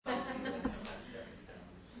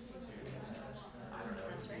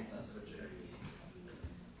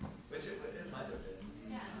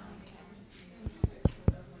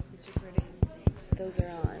those are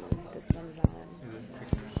on. This one's on.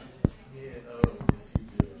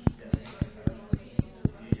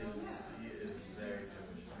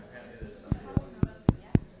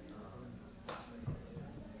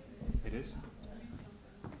 It is?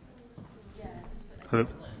 Hello?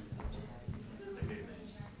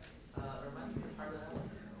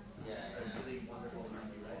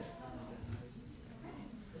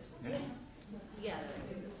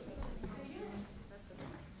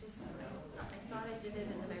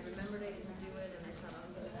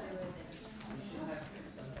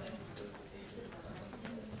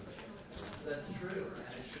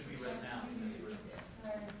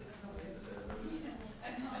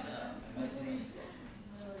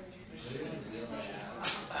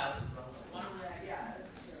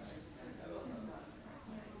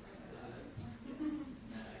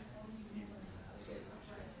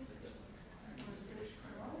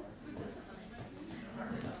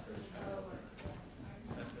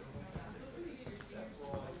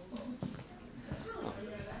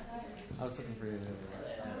 I was looking for you.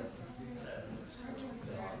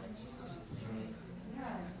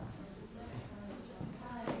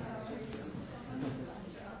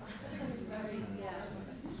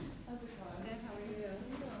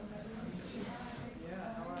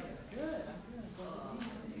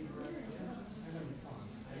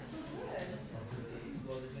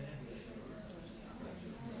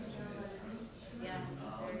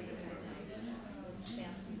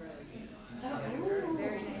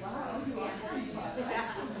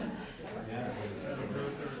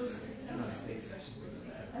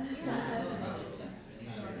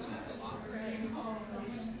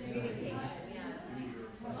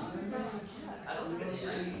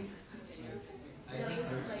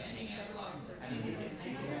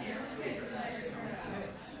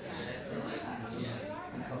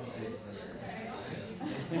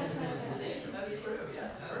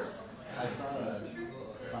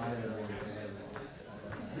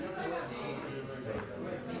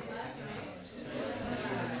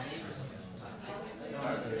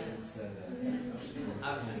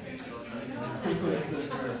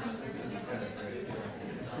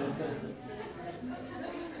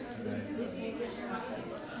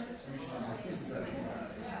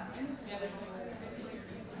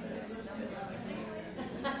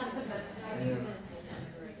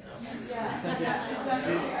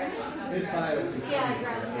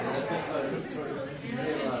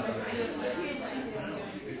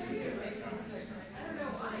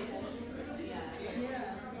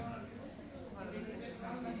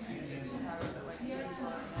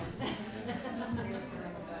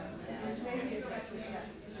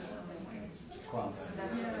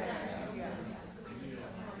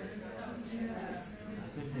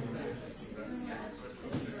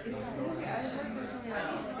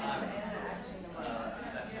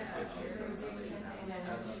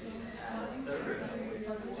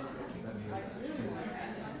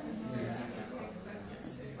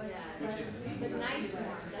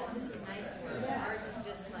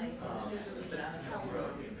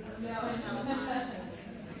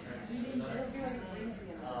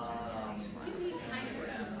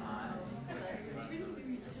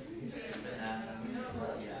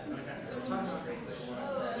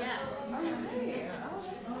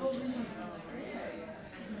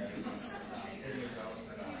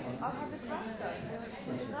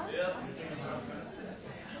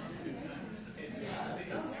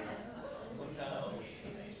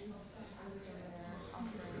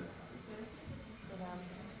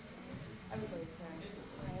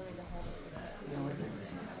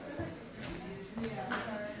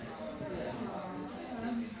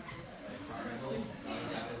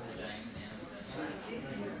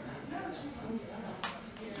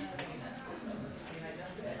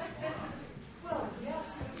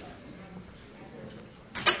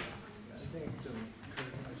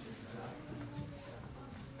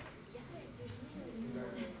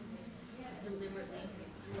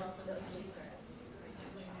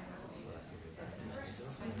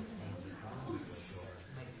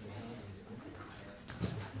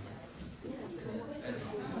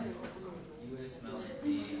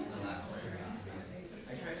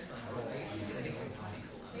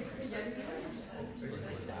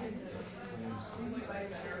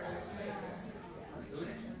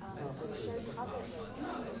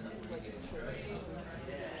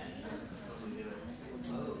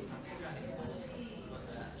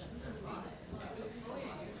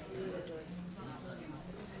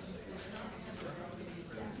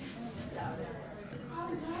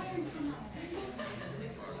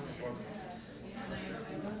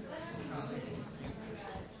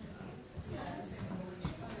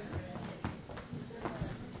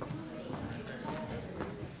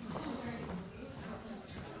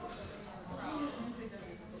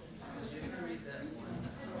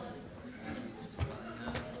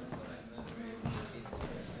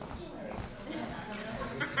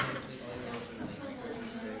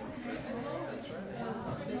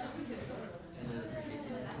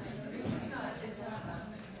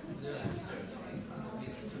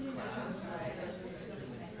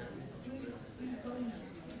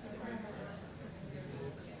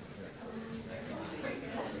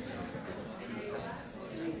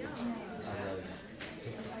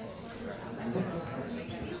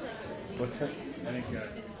 What's her? I think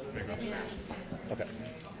they go upstairs. Okay.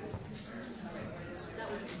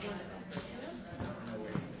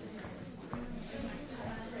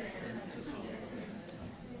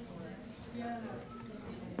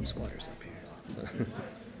 There's waters up here.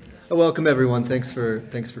 Welcome everyone. Thanks for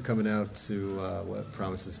coming out to what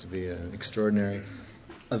promises to be an extraordinary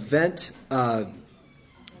event.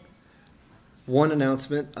 One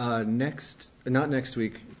announcement: not next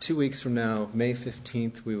week, 2 weeks from now, May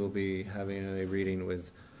 15th, we will be having a reading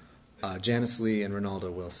with Janice Lee and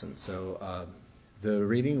Ronaldo Wilson. So the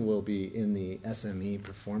reading will be in the SME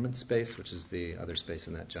Performance Space, which is the other space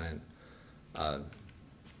in that giant,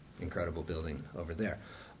 incredible building over there.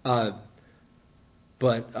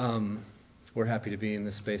 But we're happy to be in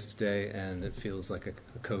this space today, and it feels like a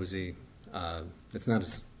cozy. It's not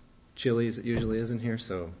as chilly as it usually is in here,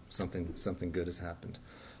 so something good has happened.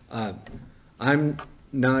 I'm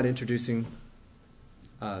not introducing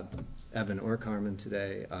Evan or Carmen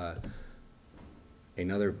today.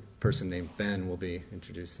 Another person named Ben will be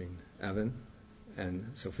introducing Evan, and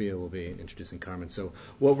Sophia will be introducing Carmen. So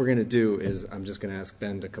what we're going to do is I'm just going to ask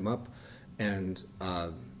Ben to come up, and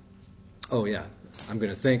I'm going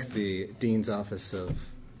to thank the Dean's Office of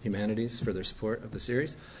Humanities for their support of the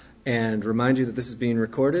series, and remind you that this is being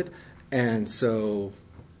recorded, and so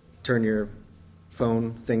turn your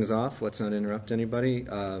phone things off. Let's not interrupt anybody.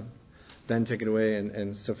 Ben, take it away,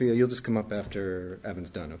 and Sophia, you'll just come up after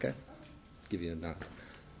Evan's done, okay? Give you a knock.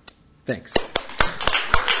 Thanks.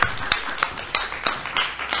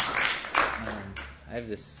 I have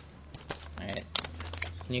this. All right.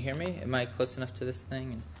 Can you hear me? Am I close enough to this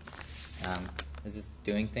thing? Is this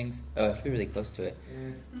doing things? Oh, I have to be really close to it.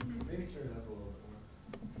 Maybe turn it up a little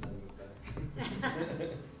bit more.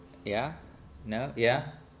 Yeah? No? Yeah?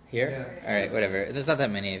 Here? Yeah. All right, whatever. There's not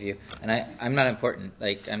that many of you, and I'm not important.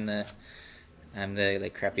 Like I'm the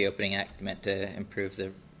like crappy opening act meant to improve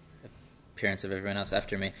the appearance of everyone else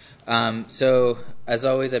after me. So as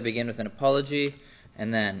always, I begin with an apology,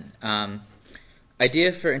 and then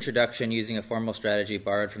idea for introduction using a formal strategy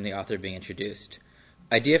borrowed from the author being introduced.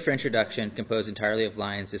 Idea for introduction composed entirely of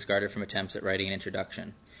lines discarded from attempts at writing an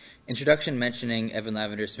introduction. Introduction mentioning Evan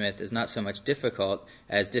Lavender-Smith is not so much difficult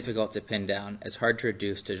as difficult to pin down, as hard to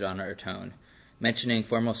reduce to genre or tone. Mentioning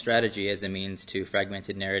formal strategy as a means to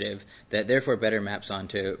fragmented narrative that therefore better maps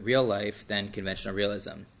onto real life than conventional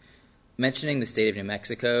realism. Mentioning the state of New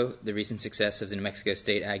Mexico, the recent success of the New Mexico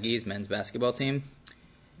State Aggies men's basketball team.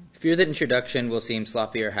 Fear that introduction will seem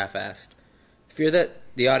sloppy or half-assed. Fear that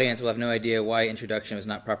the audience will have no idea why introduction was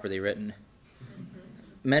not properly written.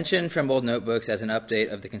 Mention from old notebooks as an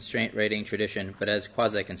update of the constraint writing tradition, but as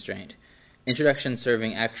quasi-constraint. Introduction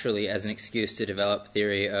serving actually as an excuse to develop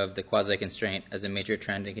theory of the quasi-constraint as a major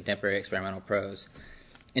trend in contemporary experimental prose.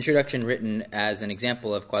 Introduction written as an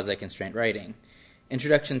example of quasi-constraint writing.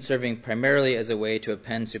 Introduction serving primarily as a way to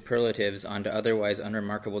append superlatives onto otherwise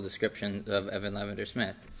unremarkable descriptions of Evan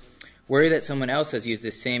Lavender-Smith. Worry that someone else has used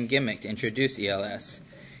this same gimmick to introduce ELS.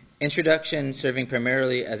 Introduction serving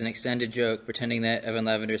primarily as an extended joke, pretending that Evan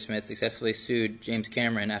Lavender-Smith successfully sued James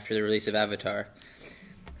Cameron after the release of Avatar.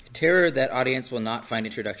 Terror that audience will not find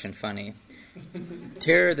introduction funny.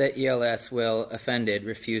 Terror that ELS will, offended,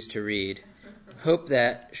 refuse to read. Hope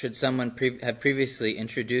that, should someone have previously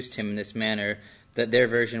introduced him in this manner, that their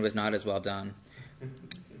version was not as well done.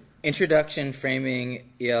 Introduction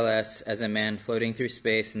framing ELS as a man floating through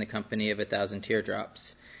space in the company of 1,000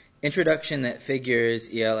 teardrops. Introduction that figures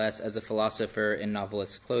ELS as a philosopher in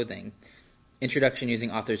novelist's clothing. Introduction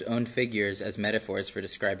using author's own figures as metaphors for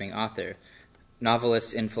describing author.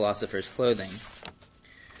 Novelist in philosopher's clothing.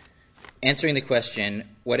 Answering the question,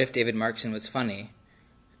 what if David Markson was funny?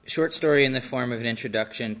 Short story in the form of an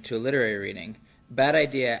introduction to a literary reading. Bad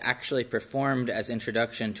idea actually performed as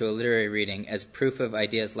introduction to a literary reading as proof of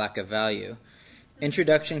idea's lack of value.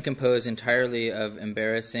 Introduction composed entirely of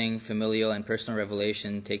embarrassing, familial, and personal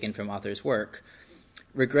revelation taken from author's work.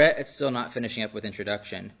 Regret at still not finishing up with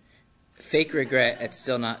introduction. Fake regret at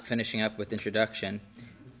still not finishing up with introduction.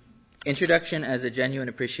 Introduction as a genuine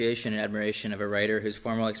appreciation and admiration of a writer whose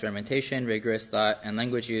formal experimentation, rigorous thought, and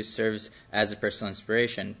language use serves as a personal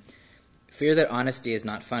inspiration. Fear that honesty is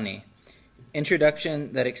not funny.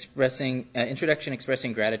 Introduction expressing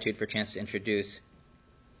gratitude for chance to introduce.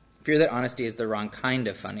 Fear that honesty is the wrong kind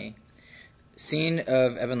of funny. Scene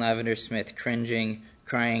of Evan Lavender-Smith cringing,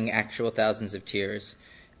 crying actual thousands of tears.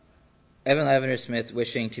 Evan Lavender-Smith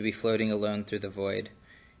wishing to be floating alone through the void.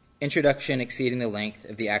 Introduction exceeding the length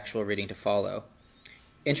of the actual reading to follow.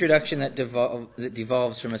 Introduction that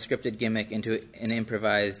devolves from a scripted gimmick into an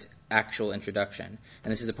improvised actual introduction.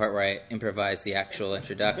 And this is the part where I improvise the actual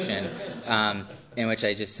introduction, in which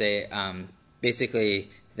I just say, basically,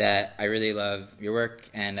 that I really love your work,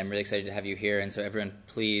 and I'm really excited to have you here. And so everyone,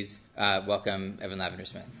 please welcome Evan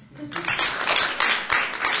Lavender-Smith.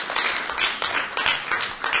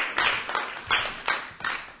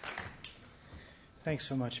 Thanks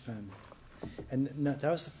so much, Ben. And no, that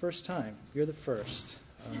was the first time. You're the first.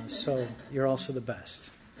 So you're also the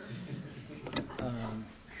best.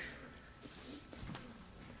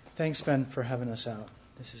 Thanks, Ben, for having us out.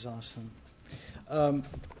 This is awesome. I'm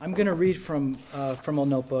going to read from old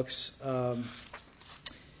notebooks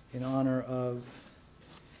in honor of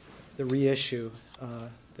the reissue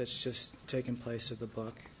that's just taken place of the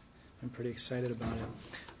book. I'm pretty excited about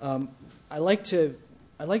it. I like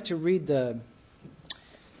to read the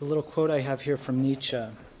little quote I have here from Nietzsche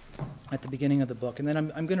at the beginning of the book, and then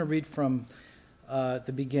I'm going to read from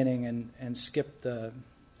the beginning and skip the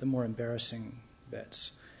more embarrassing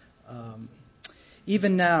bits.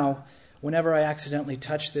 Even now, whenever I accidentally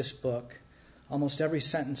touch this book, almost every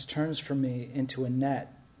sentence turns for me into a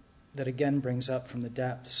net that again brings up from the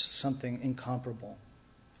depths something incomparable.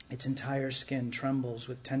 Its entire skin trembles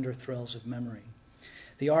with tender thrills of memory.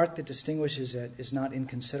 The art that distinguishes it is not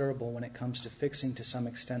inconsiderable when it comes to fixing to some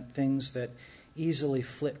extent things that easily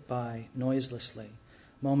flit by noiselessly,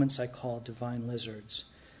 moments I call divine lizards,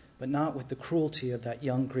 but not with the cruelty of that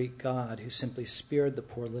young Greek god who simply speared the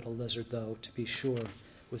poor little lizard, though, to be sure,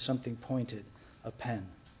 with something pointed, a pen.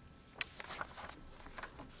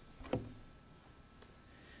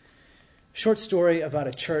 Short story about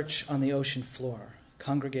a church on the ocean floor,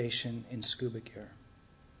 congregation in scuba gear.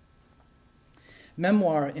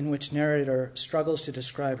 Memoir in which narrator struggles to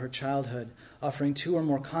describe her childhood, offering two or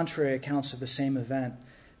more contrary accounts of the same event,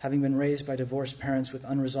 having been raised by divorced parents with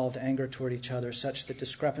unresolved anger toward each other, such that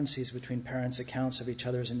discrepancies between parents' accounts of each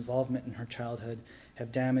other's involvement in her childhood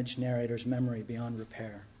have damaged narrator's memory beyond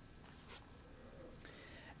repair.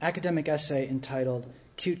 Academic essay entitled,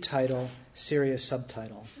 cute title, serious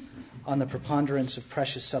subtitle, on the preponderance of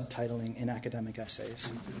precious subtitling in academic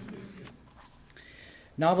essays.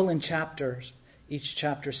 Novel in chapters, each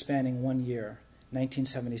chapter spanning 1 year,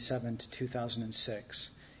 1977 to 2006.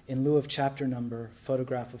 In lieu of chapter number,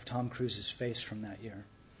 photograph of Tom Cruise's face from that year.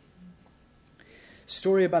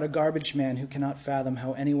 Story about a garbage man who cannot fathom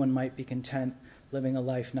how anyone might be content living a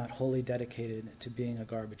life not wholly dedicated to being a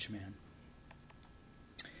garbage man.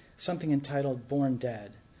 Something entitled Born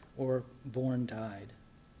Dead, or Born Died.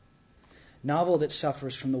 Novel that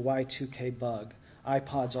suffers from the Y2K bug,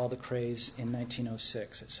 iPods all the craze in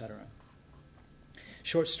 1906, etc.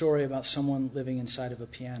 Short story about someone living inside of a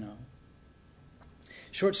piano.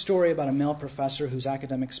 Short story about a male professor whose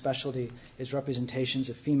academic specialty is representations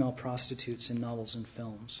of female prostitutes in novels and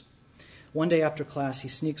films. One day after class, he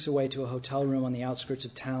sneaks away to a hotel room on the outskirts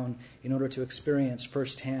of town in order to experience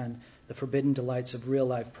firsthand the forbidden delights of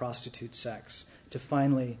real-life prostitute sex, to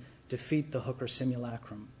finally defeat the hooker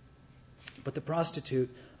simulacrum. But the prostitute,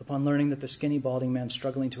 upon learning that the skinny, balding man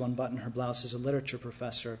struggling to unbutton her blouse is a literature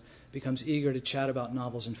professor, becomes eager to chat about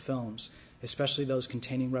novels and films, especially those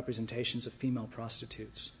containing representations of female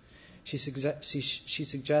prostitutes. She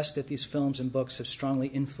suggests that these films and books have strongly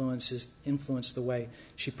influenced the way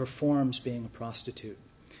she performs being a prostitute.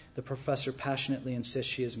 The professor passionately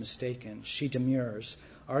insists she is mistaken. She demurs.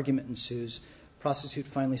 Argument ensues. Prostitute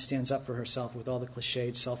finally stands up for herself with all the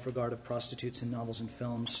cliched self-regard of prostitutes in novels and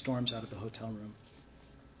films, storms out of the hotel room.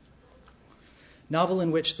 Novel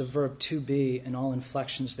in which the verb to be and all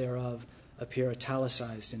inflections thereof appear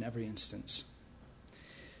italicized in every instance.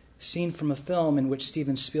 Scene from a film in which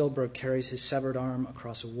Steven Spielberg carries his severed arm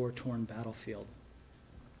across a war-torn battlefield.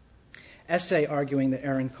 Essay arguing that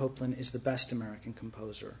Aaron Copland is the best American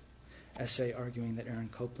composer. Essay arguing that Aaron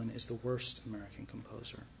Copland is the worst American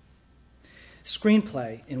composer.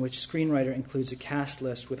 Screenplay in which screenwriter includes a cast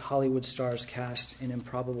list with Hollywood stars cast in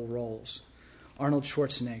improbable roles. Arnold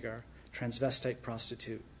Schwarzenegger, transvestite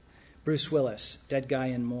prostitute. Bruce Willis, dead guy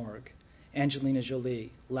in morgue. Angelina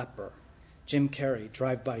Jolie, leper. Jim Carrey,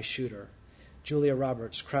 drive-by shooter. Julia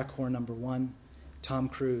Roberts, crack whore number 1. Tom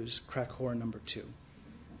Cruise, crack whore number 2.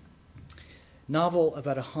 Novel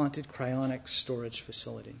about a haunted cryonics storage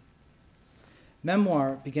facility.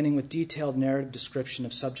 Memoir beginning with detailed narrative description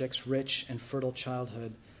of subject's rich and fertile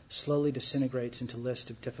childhood slowly disintegrates into list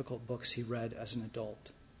of difficult books he read as an adult.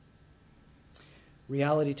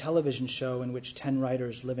 Reality television show in which 10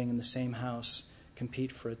 writers living in the same house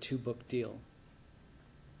compete for a 2-book deal.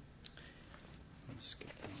 Let's skip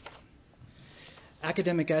that.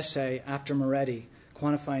 Academic essay after Moretti,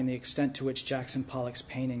 quantifying the extent to which Jackson Pollock's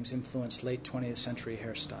paintings influenced late 20th century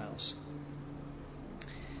hairstyles.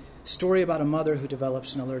 Story about a mother who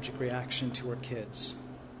develops an allergic reaction to her kids.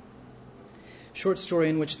 Short story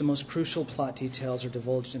in which the most crucial plot details are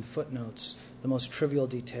divulged in footnotes, the most trivial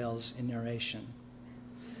details in narration.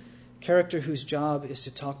 Character whose job is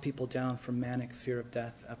to talk people down from manic fear of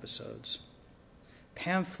death episodes.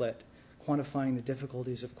 Pamphlet, quantifying the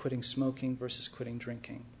difficulties of quitting smoking versus quitting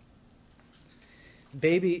drinking.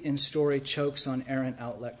 Baby in story chokes on errant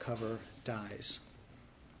outlet cover, dies.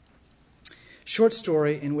 Short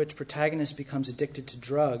story in which protagonist becomes addicted to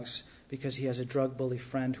drugs because he has a drug bully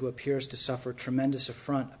friend who appears to suffer tremendous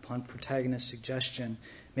affront upon protagonist's suggestion,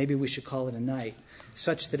 maybe we should call it a night,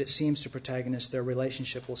 such that it seems to protagonist their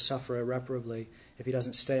relationship will suffer irreparably if he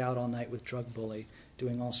doesn't stay out all night with drug bully,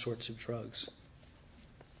 doing all sorts of drugs.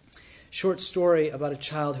 Short story about a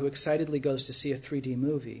child who excitedly goes to see a 3D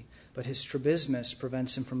movie, but his strabismus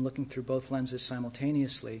prevents him from looking through both lenses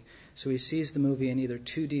simultaneously, so he sees the movie in either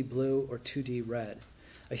 2D blue or 2D red.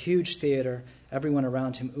 A huge theater, everyone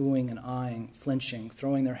around him oohing and eyeing, flinching,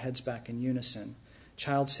 throwing their heads back in unison.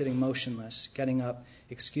 Child sitting motionless, getting up,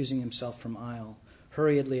 excusing himself from aisle,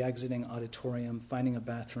 hurriedly exiting auditorium, finding a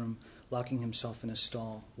bathroom, locking himself in a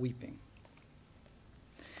stall, weeping.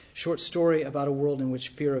 Short story about a world in which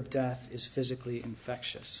fear of death is physically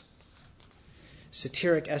infectious.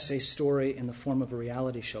 Satiric essay story in the form of a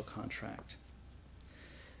reality show contract.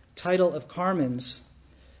 Title of Carmen's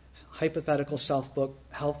hypothetical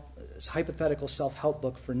self-help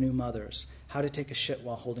book for new mothers, How to Take a Shit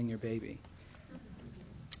While Holding Your Baby.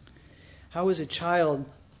 How as a child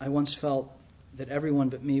I once felt that everyone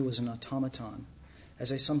but me was an automaton,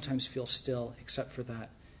 as I sometimes feel still, except for that,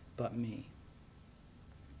 but me.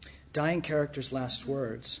 Dying character's last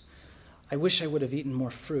words. I wish I would have eaten more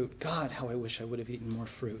fruit. God, how I wish I would have eaten more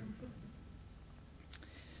fruit.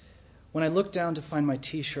 When I looked down to find my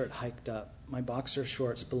t-shirt hiked up, my boxer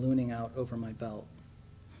shorts ballooning out over my belt.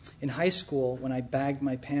 In high school, when I bagged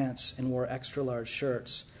my pants and wore extra-large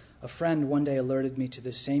shirts, a friend one day alerted me to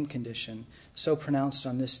this same condition, so pronounced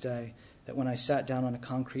on this day that when I sat down on a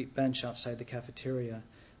concrete bench outside the cafeteria,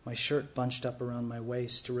 my shirt bunched up around my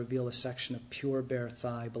waist to reveal a section of pure bare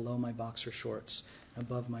thigh below my boxer shorts,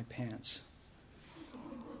 above my pants.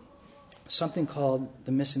 Something called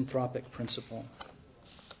the misanthropic principle.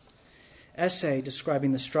 Essay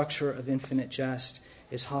describing the structure of infinite jest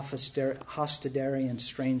is Hofstadterian's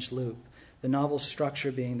Strange Loop, the novel's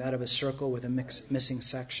structure being that of a circle with a missing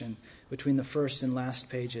section between the first and last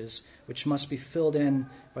pages, which must be filled in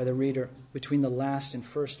by the reader, between the last and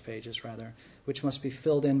first pages, rather, which must be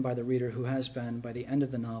filled in by the reader who has been, by the end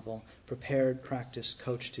of the novel, prepared, practiced,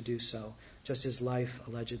 coached to do so, just as life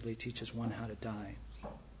allegedly teaches one how to die.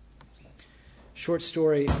 Short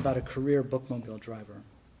story about a career bookmobile driver.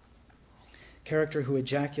 Character who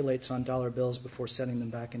ejaculates on dollar bills before setting them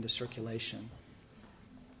back into circulation.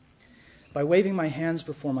 By waving my hands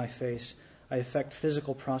before my face, I effect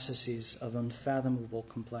physical processes of unfathomable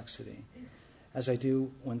complexity, as I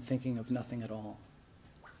do when thinking of nothing at all.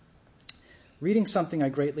 Reading something I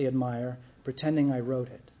greatly admire, pretending I wrote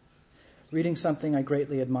it. Reading something I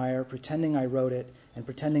greatly admire, pretending I wrote it, and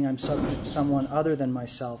pretending I'm someone other than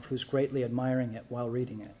myself who's greatly admiring it while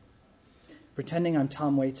reading it. Pretending I'm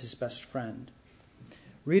Tom Waits' best friend.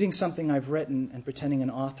 Reading something I've written and pretending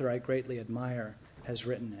an author I greatly admire has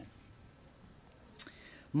written it.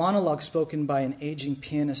 Monologue spoken by an aging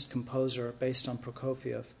pianist-composer based on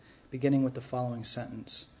Prokofiev, beginning with the following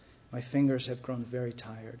sentence. My fingers have grown very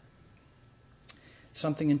tired.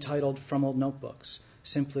 Something entitled From Old Notebooks,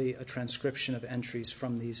 simply a transcription of entries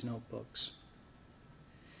from these notebooks.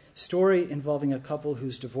 Story involving a couple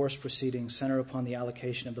whose divorce proceedings center upon the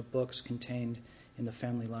allocation of the books contained in the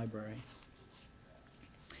family library.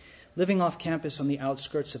 Living off campus on the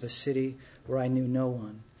outskirts of a city where I knew no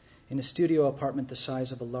one, in a studio apartment the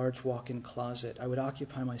size of a large walk-in closet, I would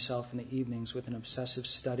occupy myself in the evenings with an obsessive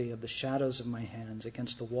study of the shadows of my hands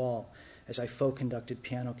against the wall as I conducted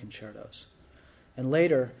piano concertos. And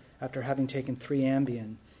later, after having taken 3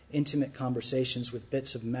 Ambien, intimate conversations with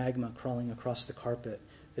bits of magma crawling across the carpet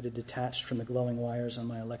that had detached from the glowing wires on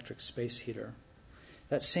my electric space heater.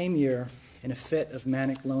 That same year, in a fit of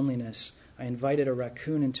manic loneliness, I invited a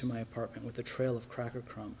raccoon into my apartment with a trail of cracker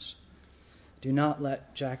crumbs. Do not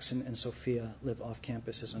let Jackson and Sophia live off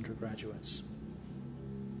campus as undergraduates.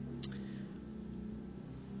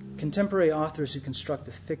 Contemporary authors who construct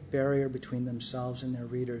a thick barrier between themselves and their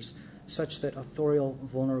readers, such that authorial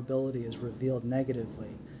vulnerability is revealed negatively,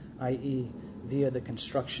 i.e., via the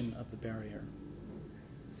construction of the barrier.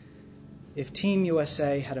 If Team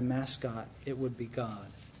USA had a mascot, it would be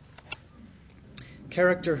God.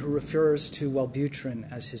 Character who refers to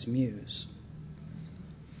Wellbutrin as his muse.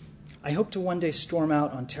 I hope to one day storm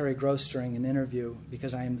out on Terry Gross during an interview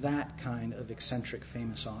because I am that kind of eccentric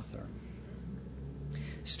famous author.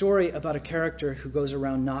 Story about a character who goes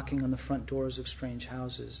around knocking on the front doors of strange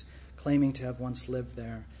houses, claiming to have once lived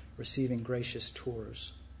there, receiving gracious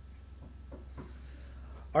tours.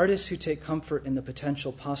 Artists who take comfort in the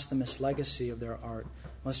potential posthumous legacy of their art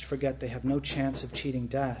must forget they have no chance of cheating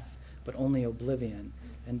death, but only oblivion,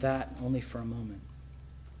 and that only for a moment.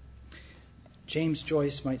 James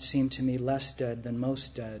Joyce might seem to me less dead than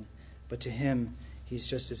most dead, but to him, he's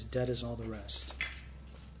just as dead as all the rest.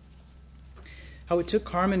 How it took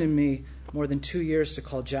Carmen and me more than 2 years to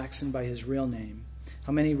call Jackson by his real name.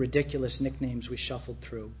 How many ridiculous nicknames we shuffled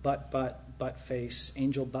through. Butt, face,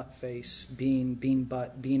 angel butt face, bean, bean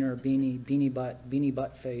butt, beaner, beanie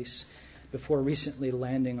butt face, before recently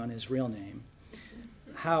landing on his real name.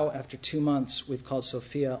 How, after 2 months, we've called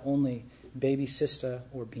Sophia only baby sister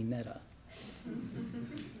or Beanetta.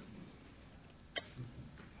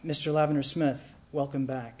 Mr. Lavender-Smith, welcome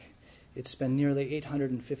back. It's been nearly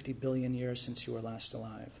 850 billion years since you were last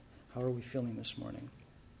alive. How are we feeling this morning?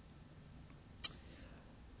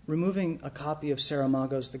 Removing a copy of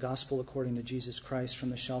Saramago's The Gospel According to Jesus Christ from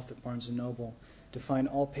the shelf at Barnes & Noble to find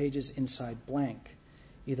all pages inside blank,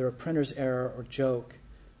 either a printer's error or joke,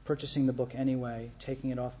 purchasing the book anyway,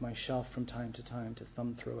 taking it off my shelf from time to time to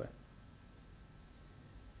thumb through it.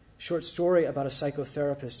 Short story about a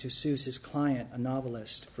psychotherapist who sues his client, a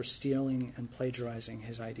novelist, for stealing and plagiarizing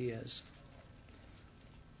his ideas.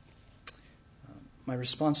 My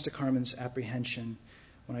response to Carmen's apprehension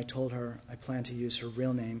when I told her I plan to use her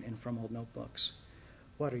real name in From Old Notebooks.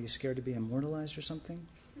 What, are you scared to be immortalized or something?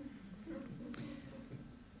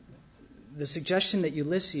 The suggestion that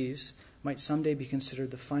Ulysses might someday be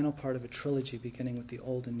considered the final part of a trilogy beginning with the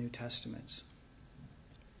Old and New Testaments.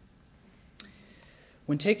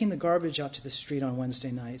 When taking the garbage out to the street on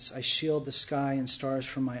Wednesday nights, I shield the sky and stars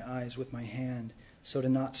from my eyes with my hand so to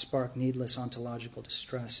not spark needless ontological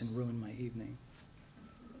distress and ruin my evening.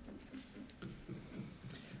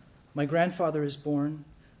 My grandfather is born,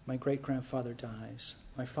 my great-grandfather dies.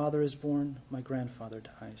 My father is born, my grandfather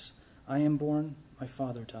dies. I am born, my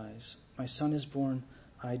father dies. My son is born,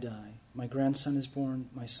 I die. My grandson is born,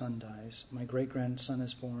 my son dies. My great-grandson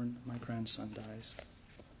is born, my grandson dies.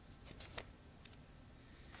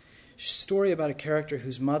 Story about a character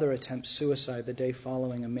whose mother attempts suicide the day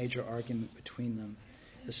following a major argument between them.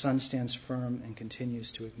 The son stands firm and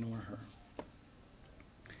continues to ignore her.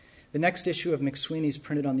 The next issue of McSweeney's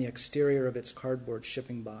printed on the exterior of its cardboard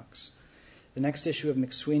shipping box. The next issue of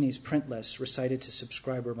McSweeney's print list recited to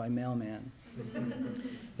subscriber by mailman.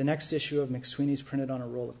 The next issue of McSweeney's printed on a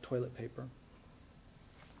roll of toilet paper.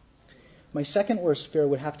 My second worst fear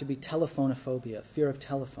would have to be telephonophobia, fear of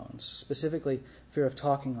telephones, specifically fear of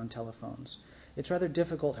talking on telephones. It's rather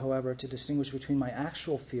difficult, however, to distinguish between my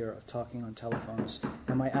actual fear of talking on telephones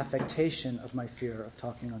and my affectation of my fear of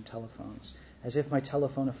talking on telephones, as if my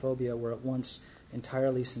telephonophobia were at once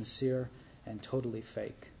entirely sincere and totally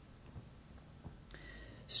fake.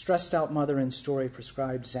 Stressed out mother in story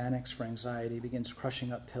prescribed Xanax for anxiety begins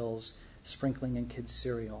crushing up pills, sprinkling in kids'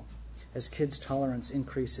 cereal. As kids' tolerance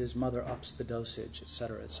increases, mother ups the dosage,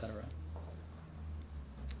 etc., etc.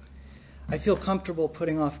 I feel comfortable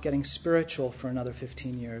putting off getting spiritual for another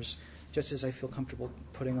 15 years, just as I feel comfortable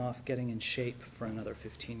putting off getting in shape for another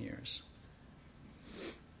 15 years.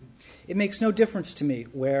 It makes no difference to me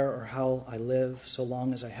where or how I live, so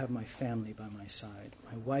long as I have my family by my side,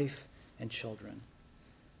 my wife and children.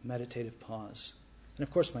 Meditative pause. And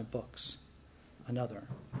of course my books, another,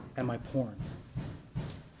 and my porn.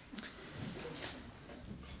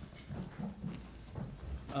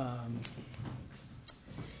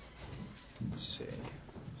 Let's see.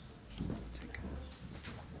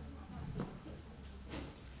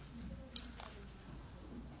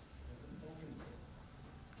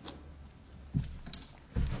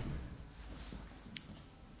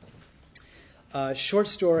 Short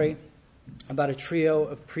story about a trio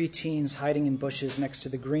of preteens hiding in bushes next to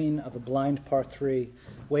the green of a blind par 3,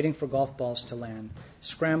 waiting for golf balls to land,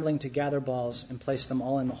 scrambling to gather balls and place them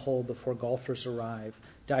all in the hole before golfers arrive,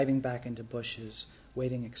 diving back into bushes,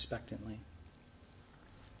 waiting expectantly.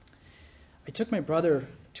 I took my brother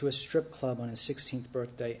to a strip club on his 16th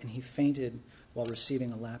birthday, and he fainted while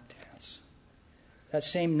receiving a lap dance. That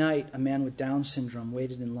same night, a man with Down syndrome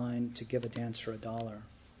waited in line to give a dancer $1.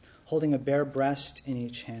 Holding a bare breast in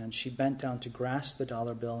each hand, she bent down to grasp the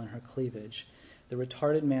dollar bill in her cleavage. The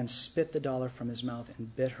retarded man spit the dollar from his mouth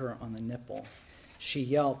and bit her on the nipple. She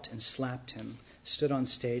yelped and slapped him, stood on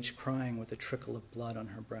stage crying with a trickle of blood on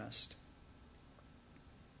her breast.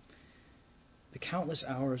 The countless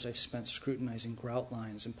hours I've spent scrutinizing grout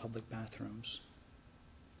lines in public bathrooms.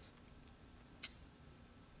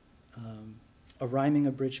 A rhyming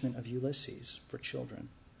abridgment of Ulysses for children.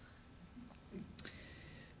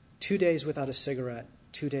 2 days without a cigarette,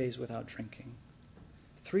 2 days without drinking.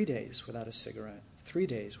 3 days without a cigarette, 3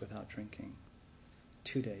 days without drinking.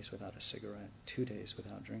 2 days without a cigarette, 2 days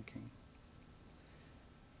without drinking.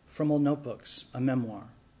 From old notebooks, a memoir.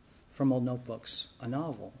 From old notebooks, a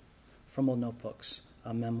novel. From old notebooks,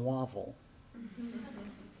 a memoival.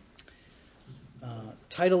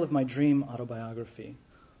 Title of my dream autobiography,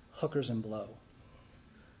 Hookers and Blow.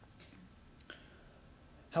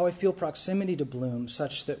 How I feel proximity to Bloom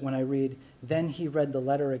such that when I read, "Then he read the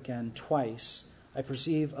letter again twice," I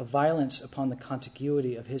perceive a violence upon the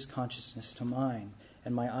contiguity of his consciousness to mine,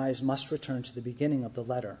 and my eyes must return to the beginning of the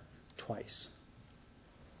letter twice.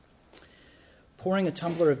 Pouring a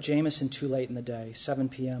tumbler of Jameson too late in the day, 7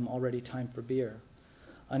 p.m., already time for beer.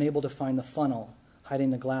 Unable to find the funnel,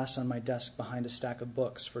 hiding the glass on my desk behind a stack of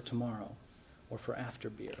books for tomorrow or for after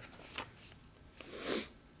beer.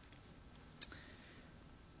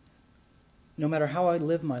 No matter how I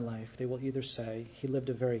live my life, they will either say, he lived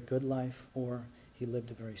a very good life or he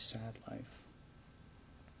lived a very sad life.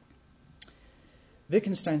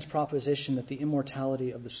 Wittgenstein's proposition that the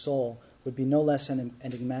immortality of the soul would be no less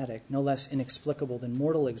enigmatic, no less inexplicable than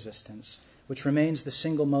mortal existence, which remains the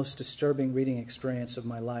single most disturbing reading experience of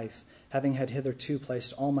my life, having had hitherto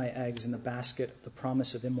placed all my eggs in the basket of the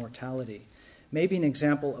promise of immortality, may be an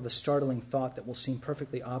example of a startling thought that will seem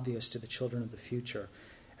perfectly obvious to the children of the future,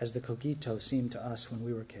 as the cogito seemed to us when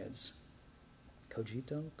we were kids.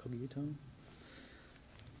 Cogito?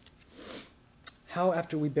 How,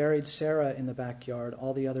 after we buried Sarah in the backyard,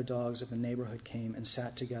 all the other dogs of the neighborhood came and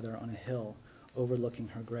sat together on a hill overlooking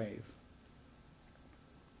her grave.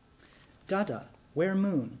 Dada, where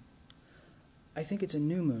moon? I think it's a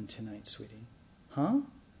new moon tonight, sweetie. Huh?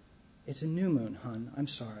 It's a new moon, hun. I'm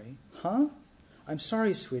sorry. Huh? I'm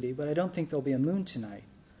sorry, sweetie, but I don't think there'll be a moon tonight.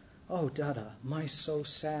 Oh, Dada, my so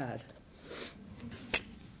sad.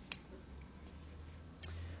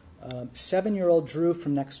 7-year-old Drew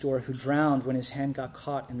from next door, who drowned when his hand got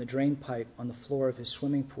caught in the drain pipe on the floor of his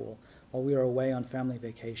swimming pool while we were away on family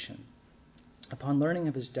vacation. Upon learning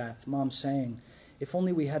of his death, Mom saying, if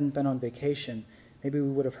only we hadn't been on vacation, maybe we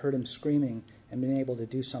would have heard him screaming and been able to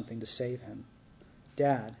do something to save him.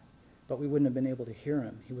 Dad, but we wouldn't have been able to hear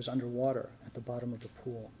him. He was underwater at the bottom of the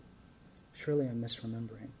pool. Surely I'm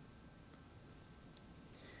misremembering.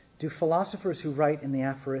 Do philosophers who write in the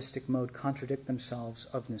aphoristic mode contradict themselves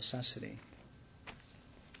of necessity?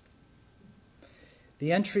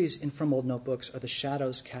 The entries in From Old Notebooks are the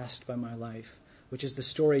shadows cast by my life, which is the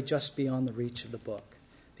story just beyond the reach of the book.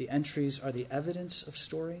 The entries are the evidence of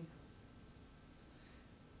story.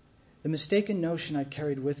 The mistaken notion I've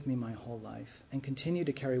carried with me my whole life, and continue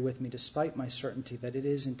to carry with me despite my certainty that it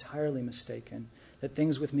is entirely mistaken, that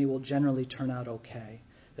things with me will generally turn out okay,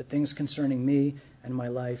 that things concerning me and my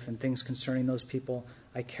life and things concerning those people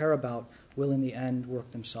I care about will in the end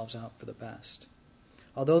work themselves out for the best.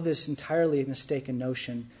 Although this entirely mistaken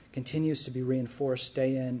notion continues to be reinforced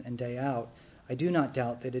day in and day out, I do not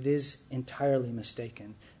doubt that it is entirely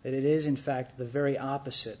mistaken, that it is in fact the very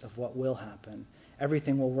opposite of what will happen.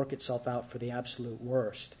 Everything will work itself out for the absolute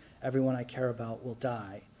worst. Everyone I care about will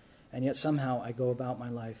die. And yet somehow I go about my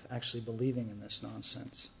life actually believing in this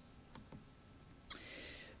nonsense.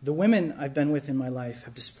 The women I've been with in my life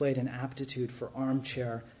have displayed an aptitude for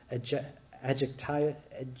armchair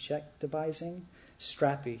adjectivizing,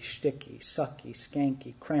 strappy, shticky, sucky,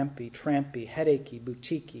 skanky, crampy, trampy, headachy,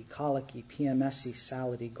 boutiquey, colicky, PMSy,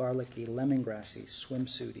 salady, garlicky, lemongrassy,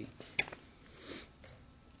 swimsuity.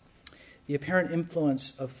 The apparent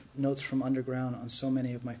influence of Notes from Underground on so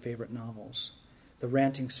many of my favorite novels, The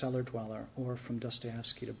Ranting Cellar Dweller, or From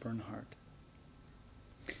Dostoevsky to Bernhardt.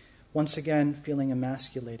 Once again, feeling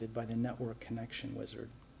emasculated by the network connection wizard.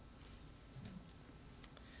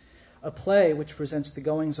 A play which presents the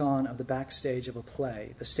goings-on of the backstage of a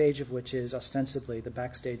play, the stage of which is ostensibly the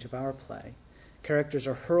backstage of our play. Characters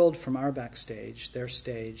are hurled from our backstage, their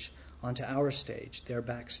stage, onto our stage, their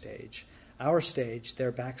backstage. Our stage,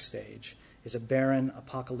 their backstage, is a barren,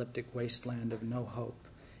 apocalyptic wasteland of no hope.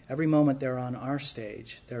 Every moment they're on our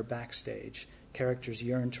stage, their backstage, characters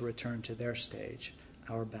yearn to return to their stage,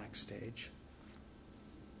 our backstage.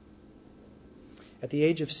 At the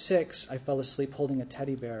age of 6, I fell asleep holding a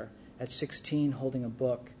teddy bear. At 16, holding a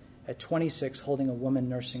book. At 26, holding a woman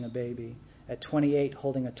nursing a baby. At 28,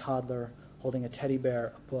 holding a toddler, holding a teddy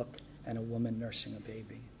bear, a book, and a woman nursing a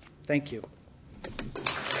baby. Thank you.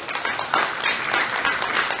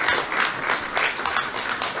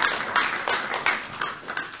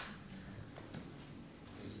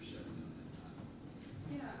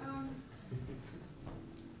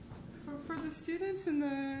 the students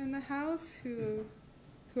in the house who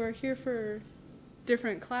are here for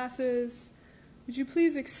different classes, would you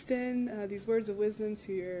please extend these words of wisdom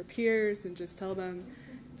to your peers and just tell them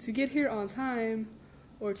to get here on time,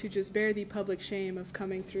 or to just bear the public shame of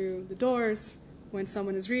coming through the doors when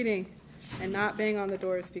someone is reading and not bang on the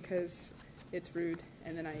doors because it's rude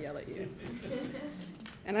and then I yell at you.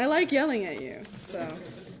 And I like yelling at you, so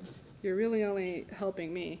you're really only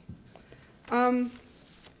helping me.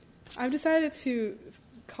 I've decided to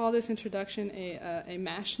call this introduction a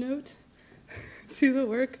mash note to the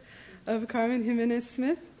work of Carmen Giménez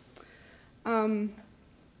Smith.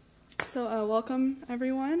 So welcome,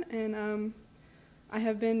 everyone, and I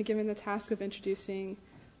have been given the task of introducing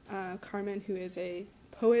Carmen, who is a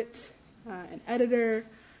poet, an editor,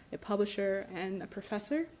 a publisher, and a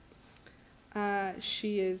professor.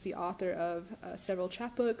 She is the author of several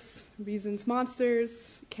chapbooks, Reasons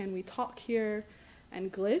Monsters, Can We Talk Here, and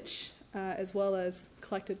Glitch, as well as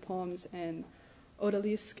collected poems in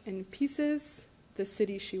Odalisque in Pieces, The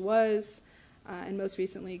City She Was, and most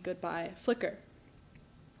recently, Goodbye, Flicker.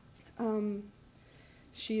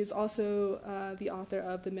 She is also the author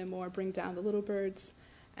of the memoir Bring Down the Little Birds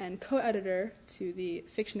and co-editor to the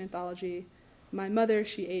fiction anthology My Mother,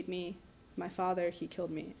 She Ate Me, My Father, He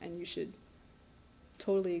Killed Me, and you should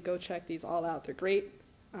totally go check these all out. They're great.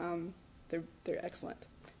 They're excellent.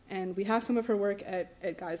 And we have some of her work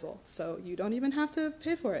at Geisel, so you don't even have to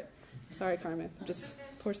pay for it. Sorry, Carmen, just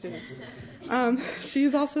poor students.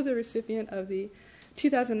 She's also the recipient of the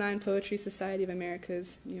 2009 Poetry Society of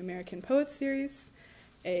America's New American Poets Series,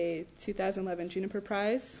 a 2011 Juniper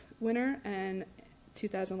Prize winner, and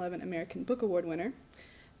 2011 American Book Award winner.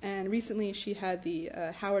 And recently she had the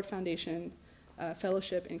Howard Foundation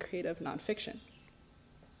Fellowship in Creative Nonfiction.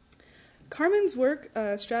 Carmen's work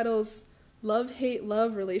straddles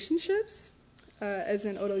love-hate-love relationships, as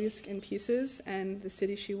in Odalisque in Pieces and The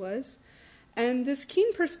City She Was, and this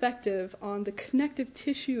keen perspective on the connective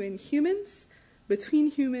tissue in humans, between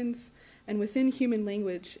humans, and within human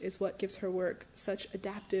language is what gives her work such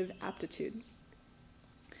adaptive aptitude.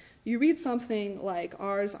 You read something like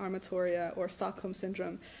Ars Armatoria or Stockholm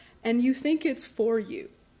Syndrome, and you think it's for you,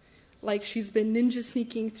 like she's been ninja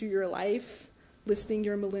sneaking through your life, listing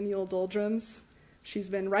your millennial doldrums. She's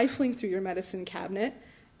been rifling through your medicine cabinet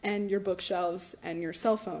and your bookshelves and your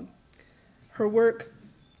cell phone. Her work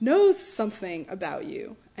knows something about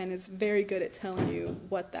you and is very good at telling you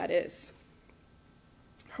what that is.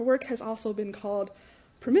 Her work has also been called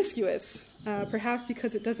promiscuous, perhaps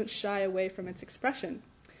because it doesn't shy away from its expression.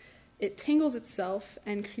 It tangles itself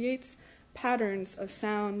and creates patterns of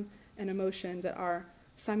sound and emotion that are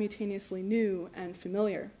simultaneously new and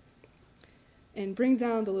familiar. In Bring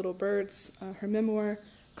Down the Little Birds, her memoir,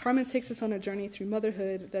 Carmen takes us on a journey through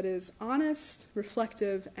motherhood that is honest,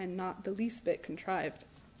 reflective, and not the least bit contrived.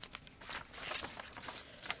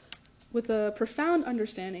 With a profound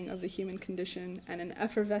understanding of the human condition and an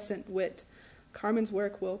effervescent wit, Carmen's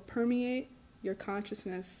work will permeate your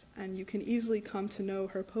consciousness, and you can easily come to know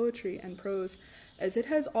her poetry and prose as it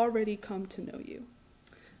has already come to know you.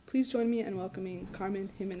 Please join me in welcoming Carmen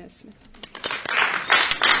Giménez Smith.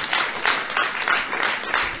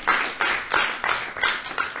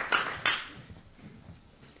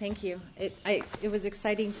 Thank you. It was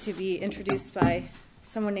exciting to be introduced by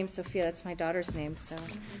someone named Sophia. That's my daughter's name, so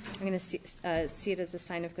I'm going to see it as a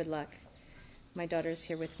sign of good luck. My daughter is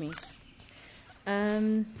here with me.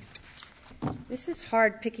 This is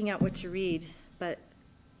hard picking out what to read, but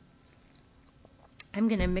I'm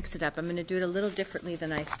going to mix it up. I'm going to do it a little differently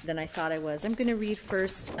than I thought I was. I'm going to read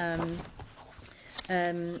first. I'm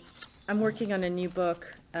working on a new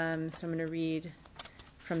book, so I'm going to read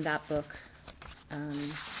from that book.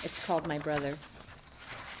 It's called My Brother.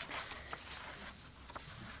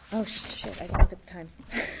 Oh, shit, I didn't look at the time.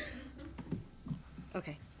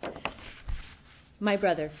 Okay. My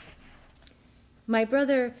brother. My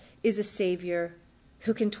brother is a savior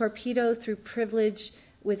who can torpedo through privilege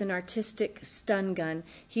with an artistic stun gun.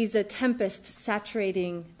 He's a tempest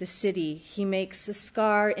saturating the city. He makes a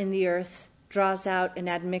scar in the earth, draws out an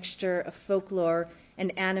admixture of folklore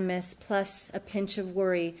and animus plus a pinch of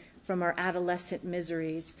worry from our adolescent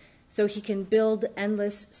miseries, so he can build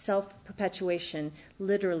endless self-perpetuation,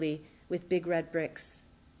 literally with big red bricks.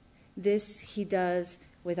 This he does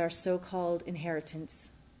with our so-called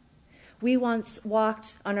inheritance. We once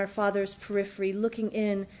walked on our father's periphery, looking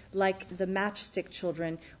in like the matchstick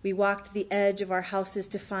children. We walked the edge of our houses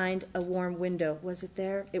to find a warm window. Was it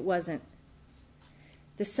there? It wasn't.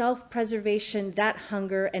 The self-preservation, that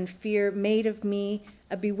hunger and fear made of me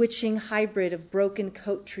a bewitching hybrid of broken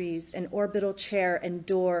coat trees, an orbital chair and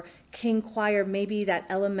door, king choir, maybe that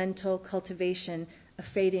elemental cultivation of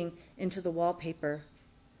fading into the wallpaper.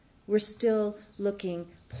 We're still looking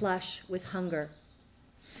plush with hunger.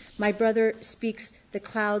 My brother speaks the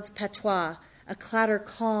cloud's patois. A clatter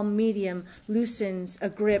calm, medium, loosens a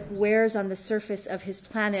grip, wears on the surface of his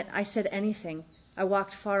planet. I said anything. I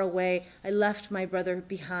walked far away. I left my brother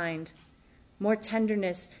behind. More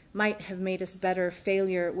tenderness might have made us better,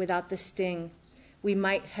 failure without the sting. We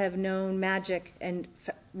might have known magic, and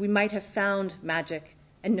we might have found magic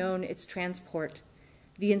and known its transport.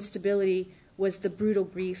 The instability was the brutal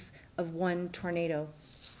grief of one tornado.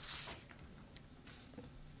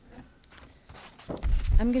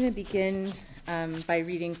 I'm going to begin by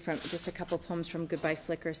reading from just a couple poems from Goodbye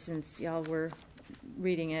Flicker, since y'all were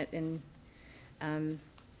reading it and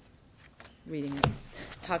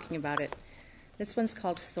talking about it. This one's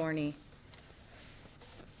called Thorny.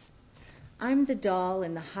 I'm the doll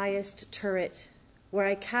in the highest turret, where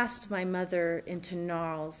I cast my mother into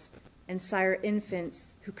gnarls and sire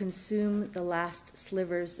infants who consume the last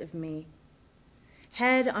slivers of me.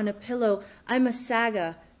 Head on a pillow, I'm a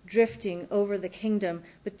saga drifting over the kingdom,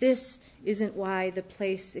 but this isn't why the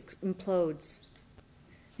place implodes.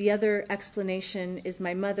 The other explanation is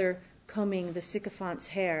my mother combing the sycophant's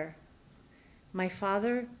hair. My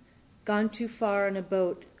father, gone too far on a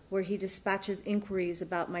boat where he dispatches inquiries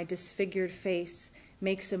about my disfigured face,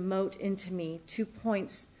 makes a moat into me, 2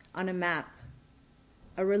 points on a map.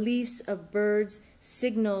 A release of birds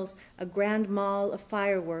signals a grand mall of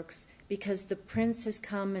fireworks because the prince has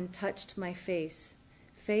come and touched my face.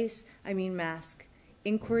 Face, I mean mask.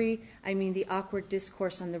 Inquiry, I mean the awkward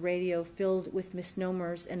discourse on the radio filled with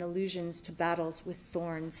misnomers and allusions to battles with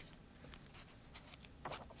thorns.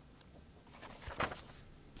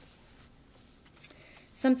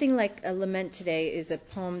 Something Like a Lament Today is a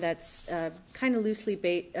poem that's kind of loosely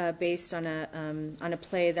based on a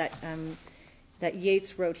play that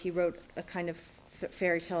Yeats wrote. He wrote a kind of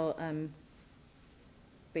fairy tale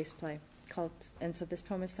based play and so this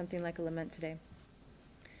poem is Something Like a Lament Today.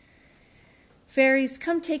 Fairies,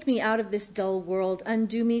 come take me out of this dull world,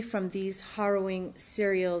 undo me from these harrowing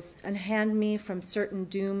serials, unhand me from certain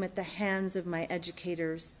doom at the hands of my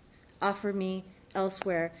educators. Offer me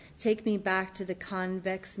elsewhere, take me back to the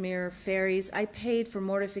convex mirror. Fairies, I paid for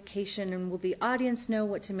mortification, and will the audience know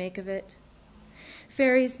what to make of it?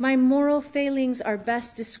 Fairies, my moral failings are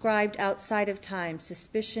best described outside of time: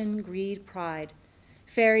 suspicion, greed, pride.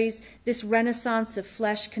 Fairies, this renaissance of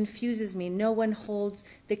flesh confuses me. No one holds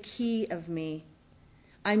the key of me.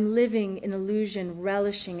 I'm living in illusion,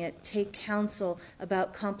 relishing it. Take counsel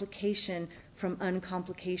about complication from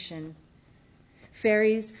uncomplication.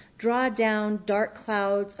 Fairies, draw down dark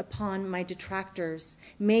clouds upon my detractors.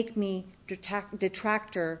 Make me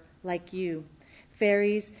detractor like you.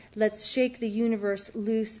 Fairies, let's shake the universe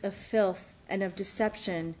loose of filth and of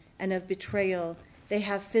deception and of betrayal. They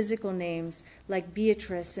have physical names like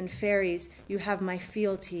Beatrice, and fairies, you have my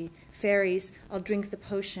fealty. Fairies, I'll drink the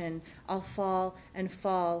potion. I'll fall and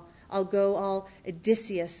fall. I'll go all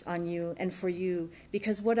Odysseus on you and for you,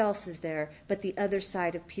 because what else is there but the other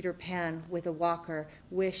side of Peter Pan with a walker?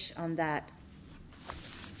 Wish on that.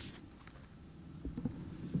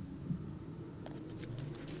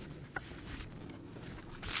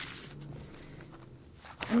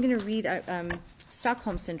 I'm going to read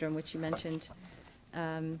Stockholm Syndrome, which you mentioned,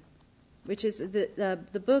 which is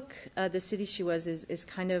the book. The City She Was is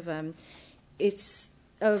kind of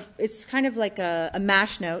it's kind of like a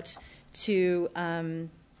mash note to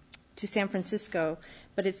San Francisco,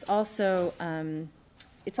 but it's also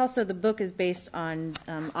the book is based on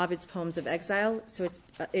Ovid's poems of exile. So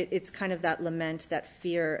it's kind of that lament, that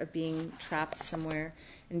fear of being trapped somewhere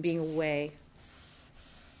and being away.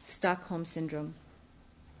 Stockholm Syndrome.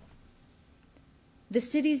 The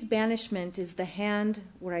city's banishment is the hand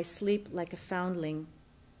where I sleep like a foundling.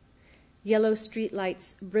 Yellow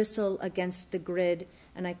streetlights bristle against the grid,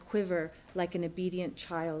 and I quiver like an obedient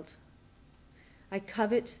child. I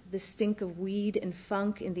covet the stink of weed and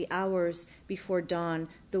funk in the hours before dawn,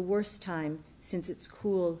 the worst time since it's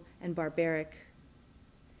cool and barbaric.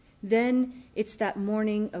 Then it's that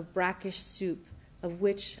morning of brackish soup, of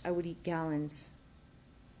which I would eat gallons.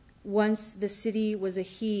 Once the city was a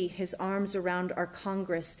he, his arms around our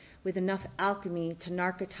Congress with enough alchemy to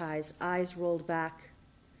narcotize, eyes rolled back.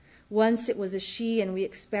 Once it was a she, and we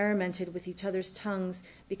experimented with each other's tongues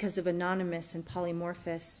because of Anonymous and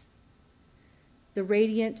Polymorphous. The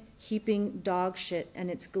radiant, heaping dog shit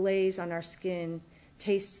and its glaze on our skin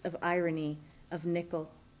tastes of irony, of nickel.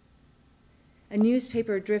 A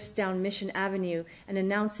newspaper drifts down Mission Avenue and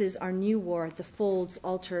announces our new war. The folds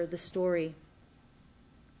alter the story.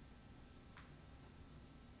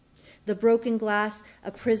 The broken glass, a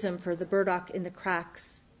prism for the burdock in the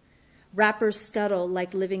cracks. Wrappers scuttle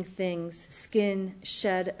like living things, skin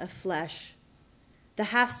shed of flesh. The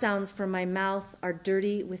half sounds from my mouth are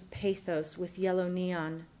dirty with pathos, with yellow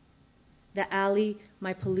neon. The alley,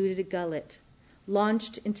 my polluted gullet.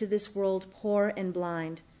 Launched into this world poor and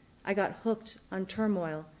blind, I got hooked on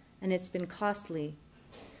turmoil, and it's been costly.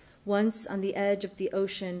 Once on the edge of the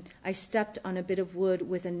ocean, I stepped on a bit of wood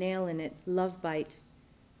with a nail in it, love bite.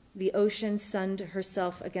 The ocean sunned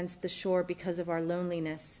herself against the shore because of our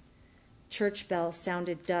loneliness. Church bell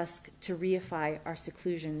sounded dusk to reify our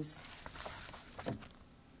seclusions.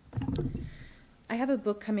 I have a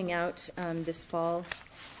book coming out this fall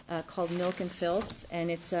called Milk and Filth,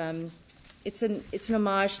 and it's an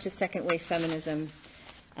homage to second wave feminism.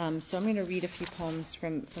 So I'm going to read a few poems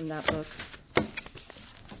from that book.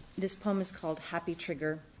 This poem is called Happy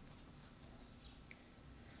Trigger.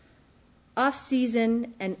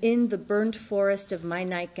 Off-season and in the burnt forest of my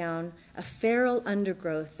nightgown, a feral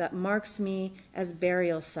undergrowth that marks me as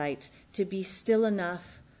burial site, to be still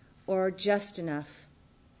enough or just enough.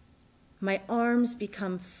 My arms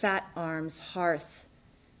become fat arms, hearth.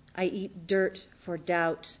 I eat dirt for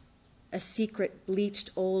doubt, a secret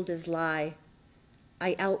bleached old as lie.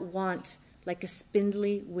 I outwant like a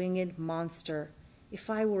spindly winged monster. If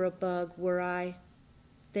I were a bug, were I?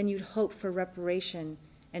 Then you'd hope for reparation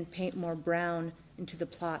and paint more brown into the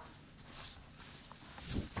plot.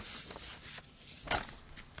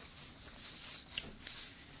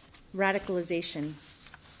 Radicalization.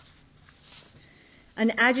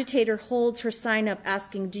 An agitator holds her sign up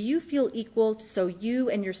asking, "Do you feel equal?" So you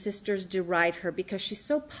and your sisters deride her because she's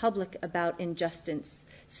so public about injustice,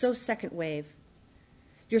 so second wave.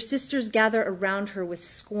 Your sisters gather around her with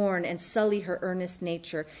scorn and sully her earnest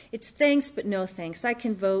nature. It's thanks, but no thanks. I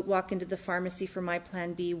can vote, walk into the pharmacy for my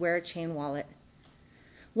plan B, wear a chain wallet.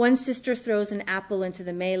 One sister throws an apple into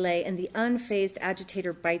the melee, and the unfazed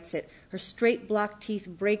agitator bites it. Her straight block teeth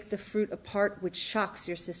break the fruit apart, which shocks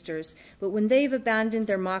your sisters. But when they've abandoned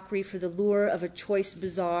their mockery for the lure of a choice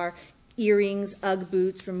bazaar, earrings, Ugg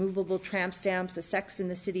boots, removable tramp stamps, a Sex in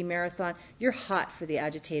the City marathon, you're hot for the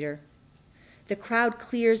agitator. The crowd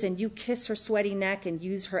clears and you kiss her sweaty neck and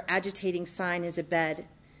use her agitating sign as a bed.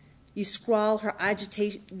 You scrawl her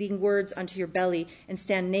agitating words onto your belly and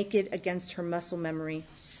stand naked against her muscle memory.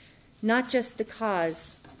 Not just the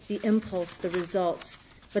cause, the impulse, the result,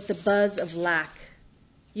 but the buzz of lack.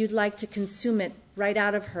 You'd like to consume it right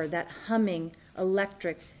out of her, that humming,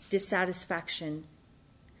 electric dissatisfaction.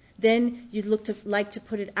 Then you'd like to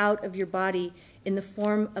put it out of your body in the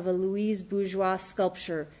form of a Louise Bourgeois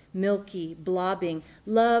sculpture, milky, blobbing.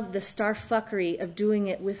 Love the starfuckery of doing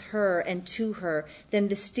it with her and to her, then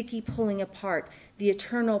the sticky pulling apart, the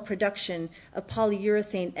eternal production of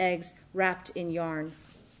polyurethane eggs wrapped in yarn.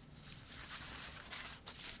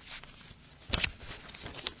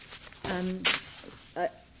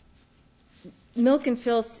 Milk and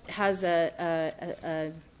Filth has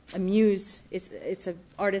a muse. It's an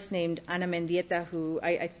artist named Ana Mendieta, who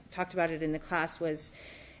I talked about it in the class, was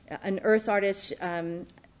an earth artist.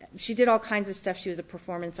 She did all kinds of stuff. She was a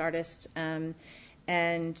performance artist, and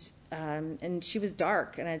she was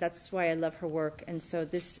dark, and that's why I love her work. And so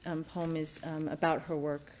this poem is about her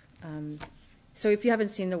work. So if you haven't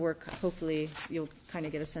seen the work, hopefully you'll kind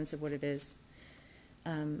of get a sense of what it is.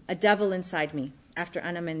 A Devil Inside Me, after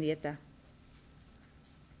Ana Mendieta.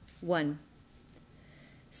 1.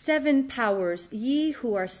 7 powers, ye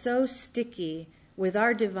who are so sticky with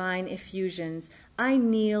our divine effusions, I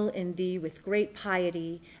kneel in thee with great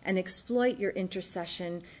piety and exploit your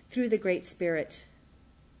intercession through the Great Spirit.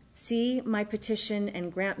 See my petition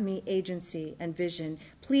and grant me agency and vision.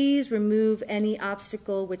 Please remove any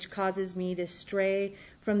obstacle which causes me to stray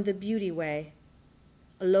from the beauty way.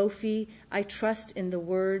 Alofi, I trust in the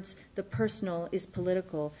words, the personal is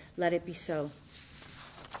political. Let it be so.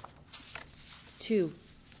 2.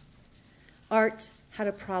 Art had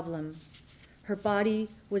a problem. Her body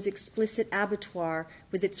was explicit abattoir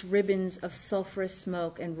with its ribbons of sulfurous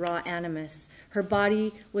smoke and raw animus. Her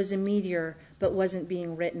body was a meteor, but wasn't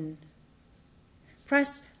being written.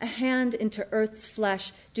 Press a hand into Earth's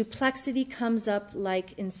flesh, duplexity comes up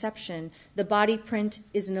like inception. The body print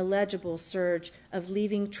is an illegible surge of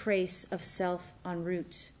leaving trace of self en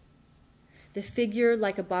route. The figure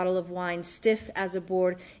like a bottle of wine, stiff as a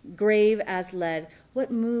board, grave as lead.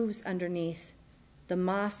 What moves underneath? The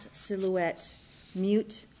moss silhouette,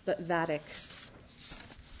 mute but vatic.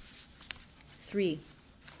 3.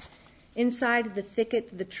 Inside the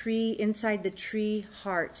thicket, the tree, inside the tree,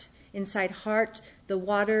 heart. Inside heart, the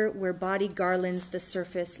water where body garlands the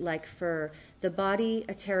surface like fur. The body,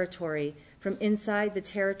 a territory. From inside the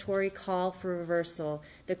territory, call for reversal.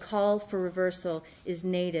 The call for reversal is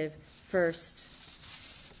native first.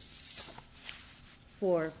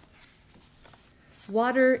 4.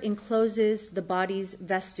 Water encloses the body's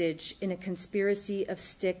vestige in a conspiracy of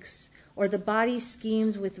sticks, or the body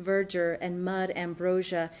schemes with verdure and mud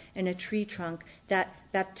ambrosia in a tree trunk, that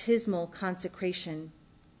baptismal consecration.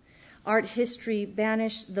 Art history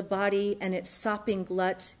banished the body and its sopping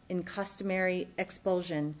glut in customary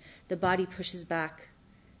expulsion. The body pushes back.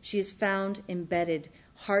 She is found embedded,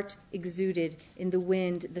 heart exuded in the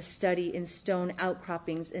wind, the study in stone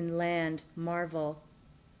outcroppings in land, marvel.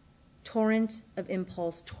 Torrent of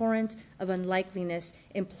impulse, torrent of unlikeliness,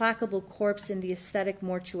 implacable corpse in the aesthetic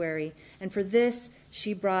mortuary. And for this,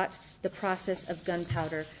 she brought the process of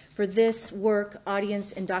gunpowder. For this work,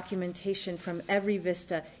 audience and documentation from every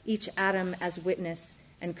vista, each atom as witness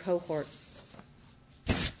and cohort.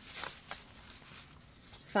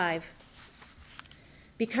 5.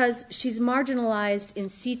 Because she's marginalized in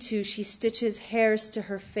situ, she stitches hairs to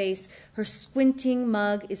her face. Her squinting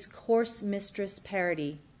mug is coarse mistress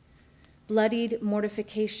parody. Bloodied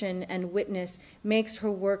mortification and witness makes her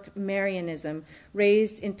work Marianism,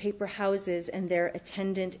 raised in paper houses and their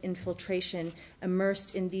attendant infiltration.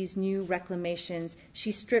 Immersed in these new reclamations,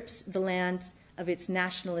 she strips the land of its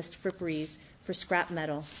nationalist fripperies for scrap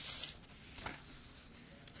metal.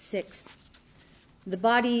 6. The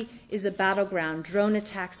body is a battleground. Drone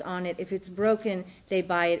attacks on it. If it's broken, they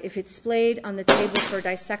buy it. If it's splayed on the table for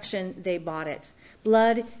dissection, they bought it.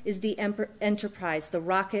 Blood is the enterprise. The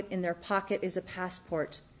rocket in their pocket is a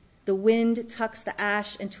passport. The wind tucks the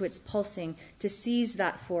ash into its pulsing to seize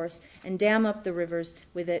that force and dam up the rivers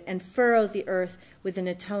with it and furrow the earth with an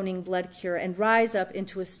atoning blood cure and rise up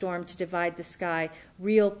into a storm to divide the sky,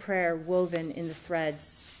 real prayer woven in the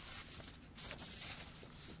threads.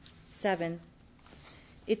 7.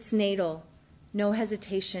 It's natal. No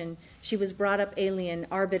hesitation. She was brought up alien,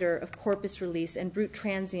 arbiter of corpus release and brute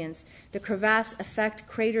transience. The crevasse effect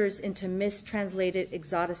craters into mistranslated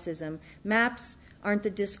exoticism. Maps aren't the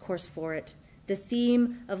discourse for it. The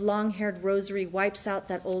theme of long-haired rosary wipes out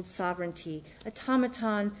that old sovereignty.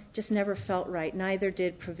 Automaton just never felt right, neither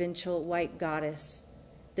did provincial white goddess.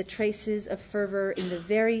 The traces of fervor in the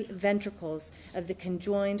very ventricles of the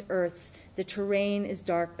conjoined earths. The terrain is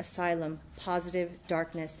dark asylum, positive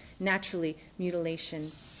darkness, naturally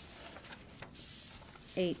mutilation.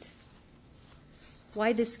 8.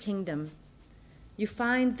 Why this kingdom? You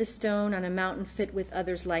find the stone on a mountain fit with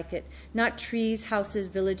others like it, not trees, houses,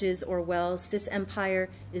 villages, or wells. This empire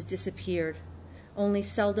is disappeared. Only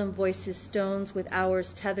seldom voices stones with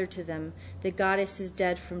hours tethered to them. The goddess is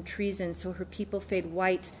dead from treason, so her people fade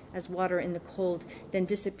white as water in the cold, then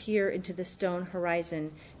disappear into the stone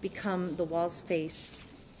horizon, become the wall's face.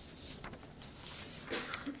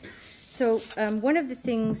 So one of the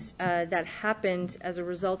things that happened as a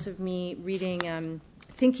result of me reading,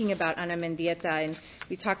 thinking about Ana Mendieta, and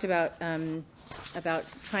we talked about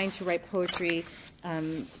trying to write poetry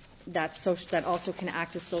that also can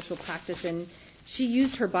act as social practice, and she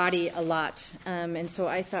used her body a lot, and so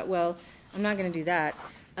I thought, well, I'm not going to do that.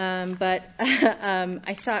 But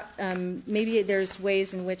I thought maybe there's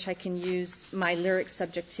ways in which I can use my lyric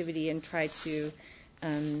subjectivity and try to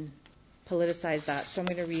politicize that. So I'm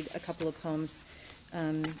going to read a couple of poems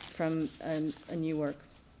from a new work.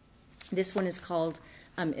 This one is called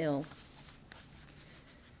I'm Ill.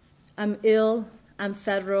 I'm ill, I'm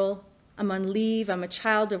federal, I'm on leave, I'm a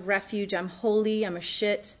child of refuge, I'm holy, I'm a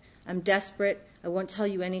shit, I'm desperate, I won't tell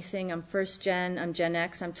you anything, I'm first gen, I'm Gen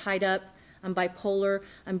X, I'm tied up, I'm bipolar,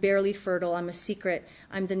 I'm barely fertile, I'm a secret,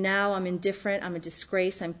 I'm the now, I'm indifferent, I'm a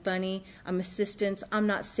disgrace, I'm funny, I'm assistance, I'm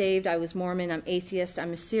not saved, I was Mormon, I'm atheist,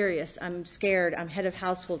 I'm serious, I'm scared, I'm head of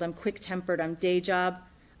household, I'm quick-tempered, I'm day job,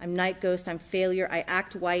 I'm night ghost, I'm failure, I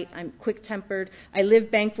act white, I'm quick-tempered, I live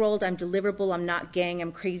bankrolled, I'm deliverable, I'm not gang,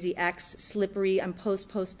 I'm crazy ex, slippery, I'm post,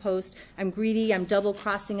 I'm greedy, I'm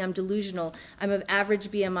double-crossing, I'm delusional, I'm of average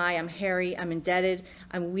BMI, I'm hairy, I'm indebted,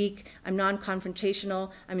 I'm weak, I'm non-confrontational,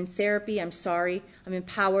 I'm in therapy, I'm sorry, I'm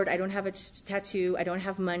empowered, I don't have a tattoo, I don't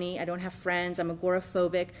have money, I don't have friends, I'm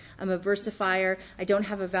agoraphobic, I'm a versifier, I don't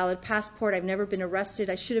have a valid passport, I've never been arrested,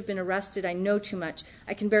 I should have been arrested, I know too much,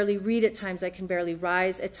 I can barely read at times, I can barely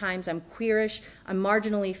rise at times, I'm queerish, I'm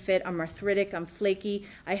marginally fit, I'm arthritic, I'm flaky,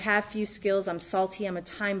 I have few skills, I'm salty, I'm a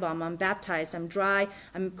time bomb, I'm baptized, I'm dry,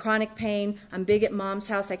 I'm chronic pain, I'm big at mom's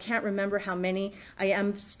house, I can't remember how many, I am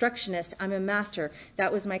obstructionist, I'm a master.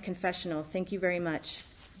 That was my confessional. Thank you very much.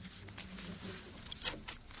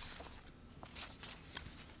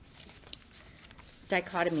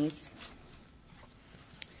 dichotomies.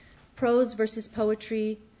 Prose versus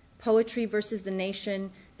poetry, poetry versus the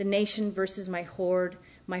nation versus my horde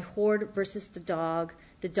versus the dog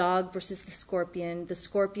versus the scorpion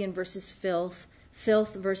versus filth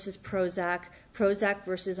versus Prozac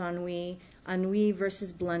versus ennui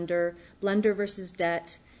versus blunder versus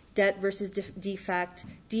debt versus defect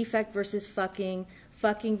versus fucking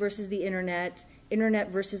versus the internet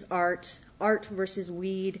versus art versus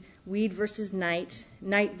weed versus night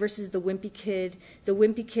versus the wimpy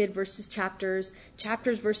kid versus chapters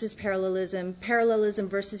versus parallelism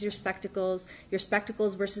versus your spectacles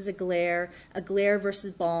versus a glare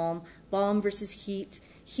versus balm versus heat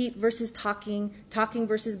versus talking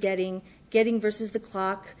versus getting versus the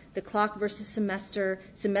clock versus semester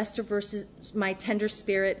versus my tender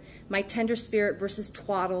spirit versus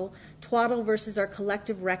twaddle versus our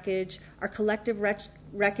collective wreckage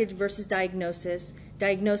versus diagnosis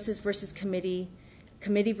versus committee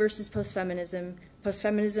versus postfeminism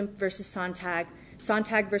versus Sontag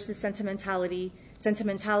versus sentimentality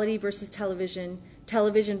versus television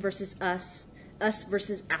versus us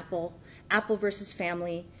versus Apple versus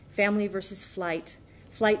family versus flight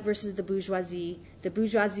versus the bourgeoisie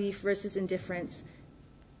versus indifference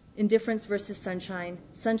versus sunshine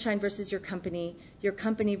versus your company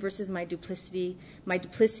versus my duplicity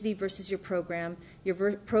versus your program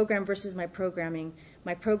versus my programming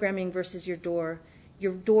versus your door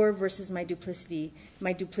versus my duplicity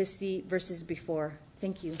versus before.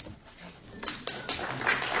 Thank you.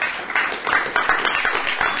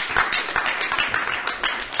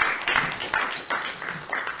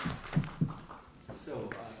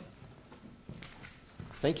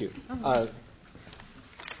 Thank you.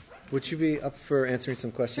 Would you be up for answering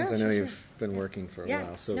some questions? Sure, I know sure, you've sure. been working for a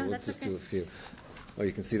while, so No, we'll that's just okay. do a few. Oh,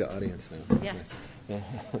 you can see the audience now. That's Yeah. nice. Yeah.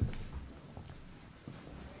 So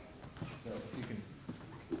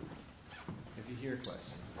if you hear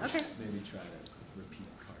questions, Okay. maybe try to repeat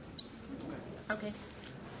part. Okay.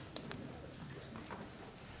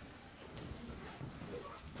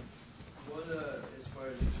 What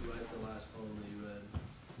inspired you to write the last poem that you read?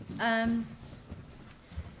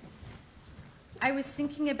 I was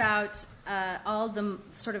thinking about all the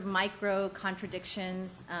sort of micro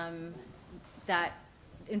contradictions that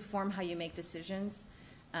inform how you make decisions.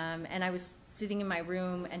 And I was sitting in my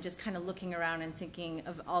room and just kind of looking around and thinking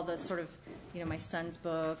of all the sort of, my son's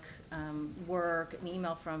book, work, an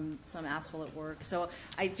email from some asshole at work. So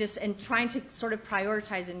and trying to sort of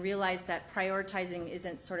prioritize and realize that prioritizing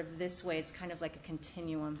isn't sort of this way. It's kind of like a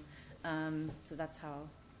continuum. So that's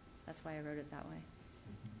why I wrote it that way.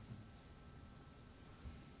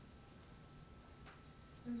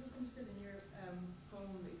 I was just interested in your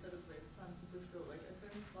poem that you said was about San Francisco. Like, I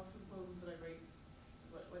found lots of poems that I write,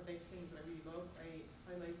 what they things that I really love, I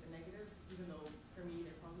highlight the negatives, even though for me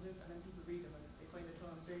they're positive, and then people read them and they find it too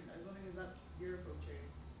uncertain. I was wondering, is that your approach, or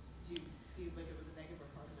did you feel like it was a negative or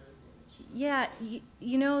positive approach? Yeah,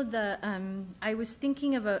 I was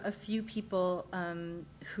thinking of a few people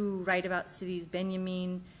who write about cities,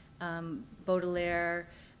 Benjamin, Baudelaire,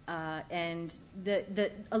 and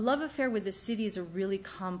a love affair with the city is a really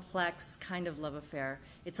complex kind of love affair.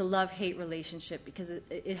 It's a love-hate relationship because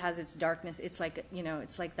it has its darkness. It's like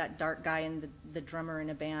it's like that dark guy in the drummer in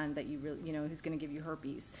a band that you really who's going to give you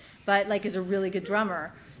herpes, but like is a really good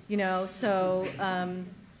drummer. So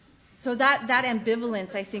that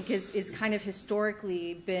ambivalence I think is kind of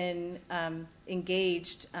historically been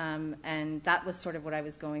engaged, and that was sort of what I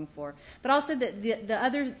was going for. But also the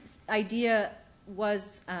other idea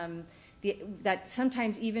was that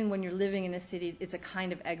sometimes even when you're living in a city, it's a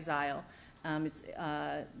kind of exile. It's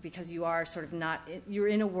because you are sort of you're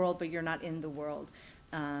in a world, but you're not in the world.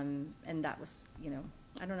 And that was,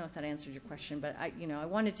 I don't know if that answered your question, but I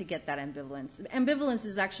wanted to get that ambivalence. Ambivalence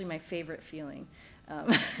is actually my favorite feeling.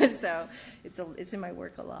 So it's in my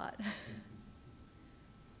work a lot.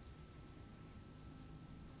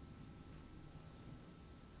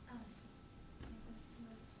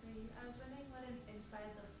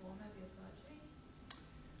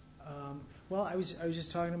 Well, I was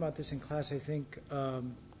just talking about this in class. I think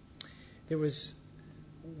there was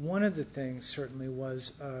one of the things certainly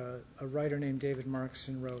was a writer named David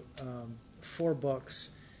Markson wrote 4 books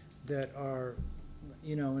that are,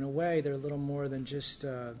 in a way, they're a little more than just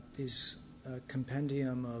these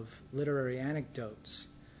compendium of literary anecdotes.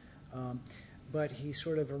 But he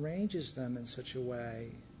sort of arranges them in such a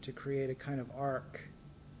way to create a kind of arc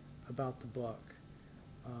about the book.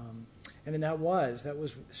 And then that was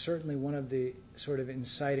certainly one of the sort of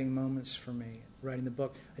inciting moments for me writing the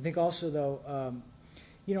book. I think also, though,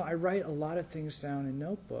 I write a lot of things down in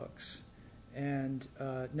notebooks and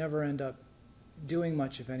never end up doing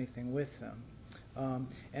much of anything with them.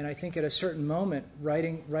 And I think at a certain moment,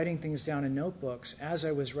 writing things down in notebooks, as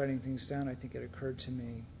I was writing things down, I think it occurred to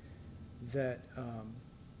me that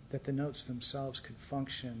that the notes themselves could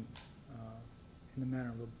function in the manner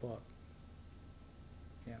of a book.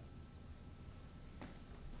 Yeah.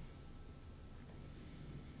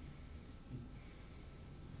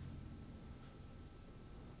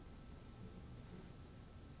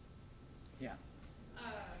 Yeah.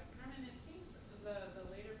 Carmen, it seems the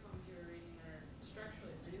later poems you were reading are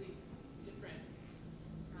structurally really different.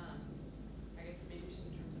 I guess maybe just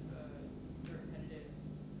in terms of the repetitive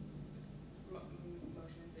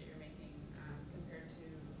motions that you're making compared to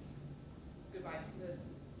Goodbye, the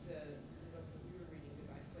book that we were reading,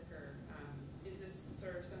 Goodbye Flicker. Is this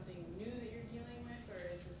sort of something new that you're dealing with, or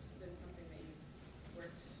has this been something that you've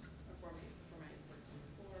worked worked on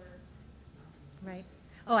before? Right.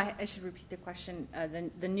 Oh, I should repeat the question.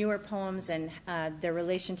 The newer poems and their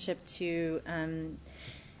relationship to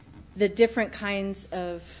the different kinds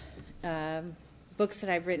of books that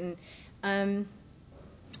I've written. I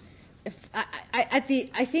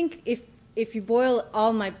think if you boil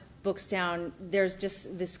all my books down, there's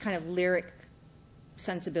just this kind of lyric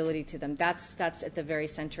sensibility to them. That's at the very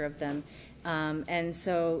center of them. And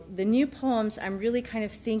so the new poems, I'm really kind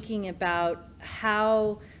of thinking about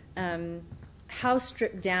how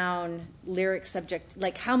stripped down lyric subject,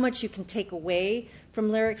 like how much you can take away from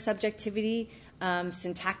lyric subjectivity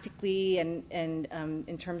syntactically and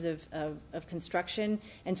in terms of construction,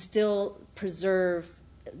 and still preserve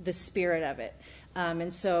the spirit of it.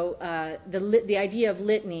 And so the idea of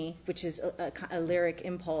litany, which is a lyric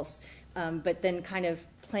impulse, but then kind of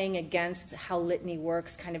playing against how litany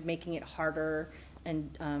works, kind of making it harder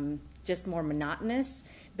and just more monotonous.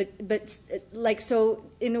 But like, so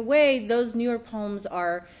in a way, those newer poems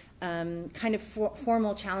are kind of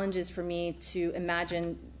formal challenges for me to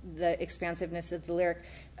imagine the expansiveness of the lyric.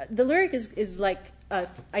 The lyric is like,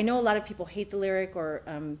 I know a lot of people hate the lyric or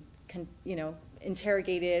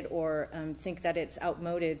interrogate it or think that it's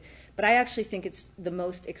outmoded, but I actually think it's the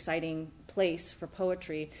most exciting place for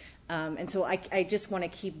poetry, and so I just want to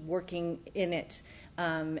keep working in it,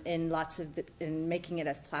 in making it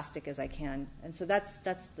as plastic as I can, and so that's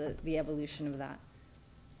the evolution of that.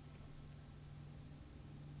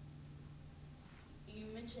 You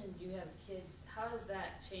mentioned you have kids. How has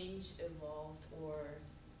that changed, evolved, or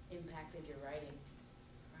impacted your writing?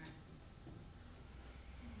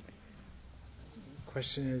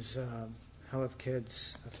 Question is, how have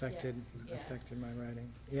kids affected my writing?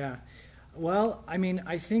 Yeah. Well, I mean,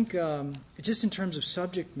 I think just in terms of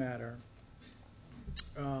subject matter,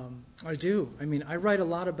 I do. I mean, I write a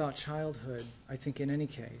lot about childhood, I think, in any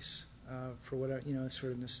case, for whatever,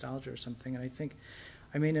 sort of nostalgia or something. And I think,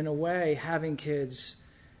 I mean, in a way, having kids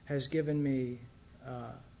has given me,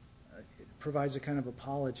 it provides a kind of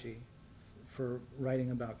apology for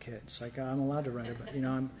writing about kids. Like, I'm allowed to write about,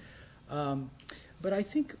 but I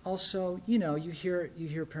think also, you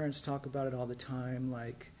hear parents talk about it all the time,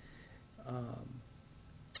 like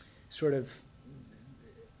sort of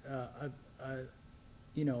a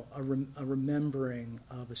remembering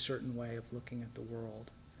of a certain way of looking at the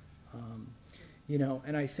world,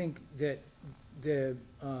 and I think that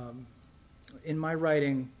in my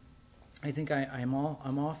writing, I think I'm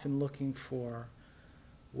often looking for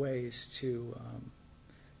ways to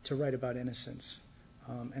write about innocence,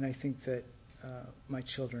 and I think that my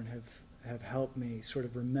children have helped me sort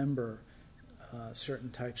of remember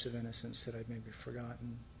certain types of innocence that I'd maybe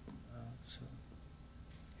forgotten.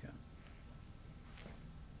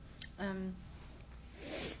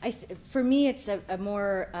 For me, it's a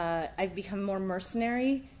more. I've become more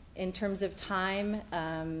mercenary in terms of time.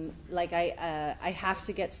 Like I have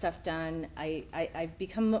to get stuff done. I've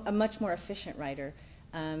become a much more efficient writer.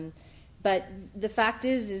 But the fact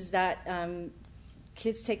is that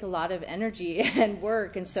kids take a lot of energy and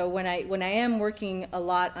work, and so when I am working a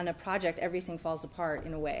lot on a project, everything falls apart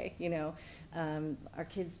in a way. Our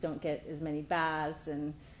kids don't get as many baths,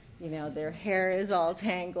 and their hair is all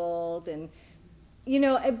tangled, and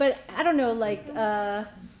but I don't know, like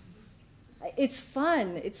it's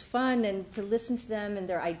fun. It's fun, and to listen to them and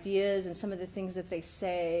their ideas and some of the things that they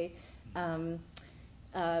say.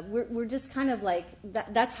 We're just kind of like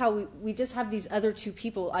that's how we just have these other two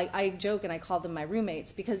people. I joke and I call them my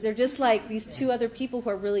roommates, because they're just like these two other people who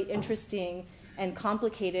are really interesting and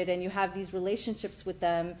complicated, and you have these relationships with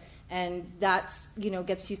them, and that's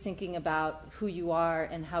gets you thinking about who you are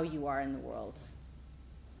and how you are in the world.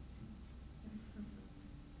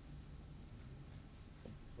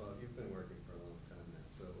 Well, you've been working for a long time now,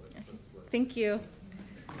 so let's Thank you.